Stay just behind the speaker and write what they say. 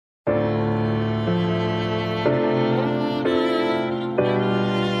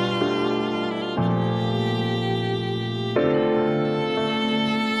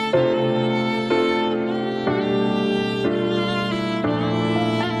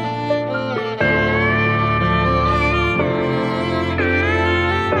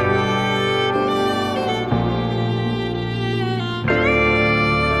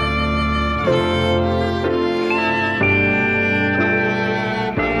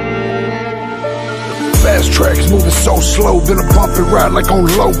fast tracks, moving so slow, been a bumpy ride like on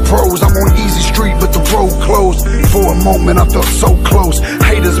low pros. I'm on easy street but the road closed. For a moment I felt so close.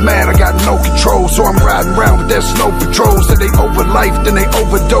 Haters mad, I got no control, so I'm riding around with that snow patrol. Said they over life, then they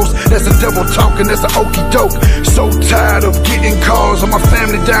overdose. That's the devil talking, that's the okey doke. So tired of getting calls on my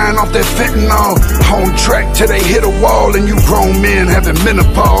family dying off that fentanyl. On track till they hit a wall, and you grown men having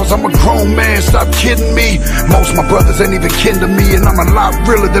menopause. I'm a grown man, stop kidding me. Most of my brothers ain't even kin to me, and I'm a lot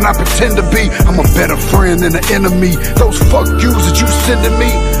realer than I pretend to be. I'm a better friend than an enemy. Those fuck yous that you sending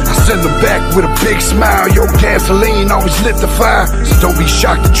me, I send them back with a big smile. Your gasoline always lit the fire, so don't be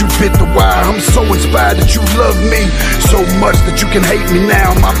shocked that you bit the wire. I'm so inspired that you love me so much that you can hate me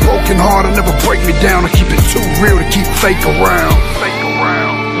now. My broken heart will never break me down. I keep it too real to keep fake around.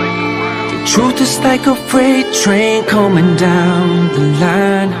 The truth is like a freight train coming down the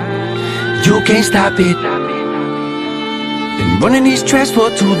line. You can't stop it. Been running these tracks for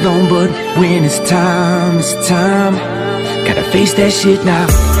too long, but when it's time, gotta face that shit now.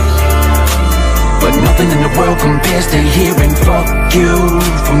 But nothing in the world compares to hearing fuck you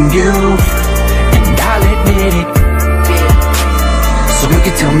from you, and I'll admit it. So you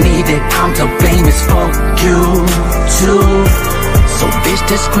can tell me that I'm to blame, it's fuck you too. So bitch,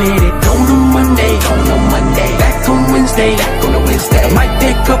 just quit it. On a Monday, back on Wednesday, I might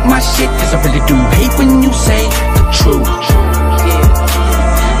pick up my shit, cause I really do hate when you say the truth.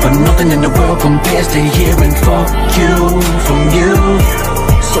 But nothing in the world compares to hearing fuck you from you.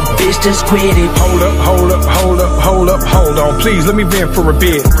 So bitch, just quit it. Hold on, please let me vent for a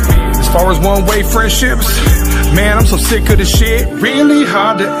bit. As far as one-way friendships, man, I'm so sick of this shit. Really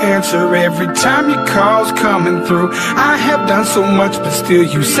hard to answer every time your call's coming through. I have done so much, but still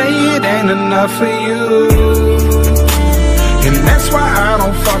you say it ain't enough for you. And that's why I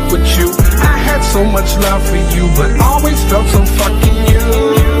don't fuck with you. I had so much love for you, but always felt so fucking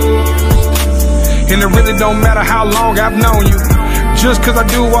used. And it really don't matter how long I've known you. Just cause I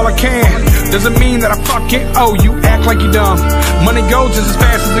do all I can doesn't mean that I fucking owe you. Act like you dumb. Money goes just as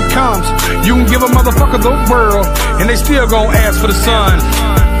fast as it comes. You can give a motherfucker the world, and they still gon' ask for the sun.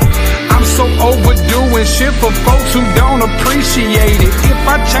 I'm so overdoing shit for folks who don't appreciate it. If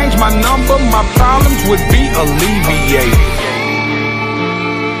I change my number, my problems would be alleviated.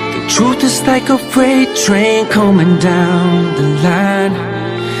 The truth is like a freight train coming down the line.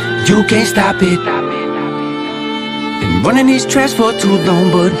 You can't stop it. Been running these tracks for too long,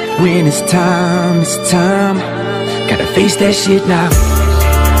 but when it's time, gotta face that shit now.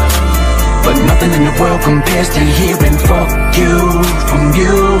 But nothing in the world compares to hearing fuck you from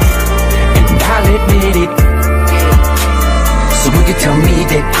you, and I'll admit it. So you can tell me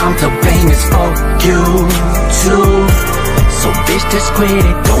that I'm to blame, it's fuck you too. So bitch, just quit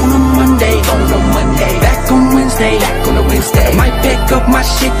it. On a Monday, back on Wednesday, I might pick up my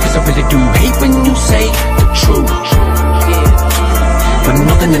shit, cause I really do hate when you say the truth. But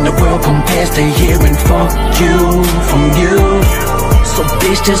nothing in the world compares to hearing fuck you from you. So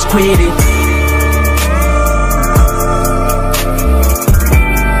bitch, just quit it.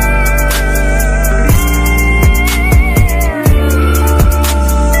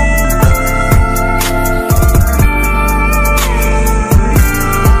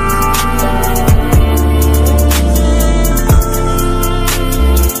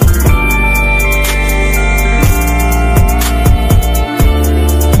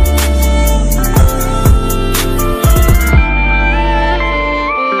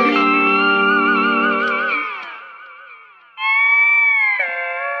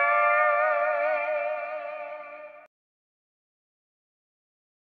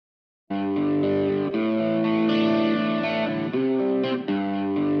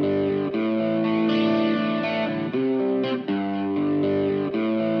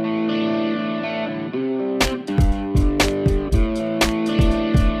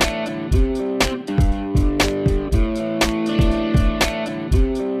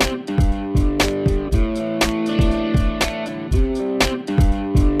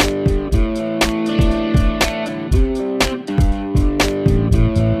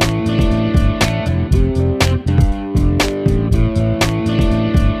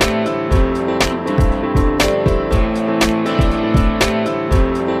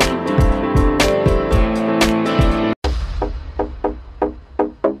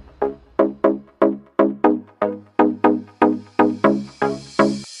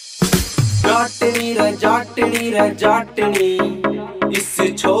 जाटनी इस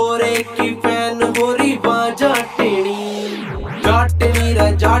छोरे की fan हो रही जाटनी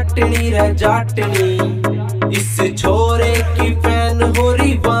जाटनी इस छोरे की fan हो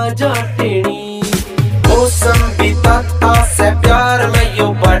रही जाटनी मौसम भी तत्ता से प्यार में यो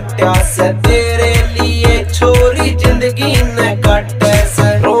बट्या से तेरे लिए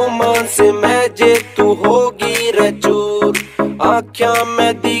जे तू होगी रचूर, आख्या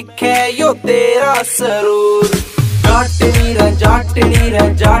में दिखे यो तेरा सरूर। जाटनी रे जाटनी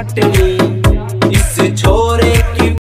रे जाट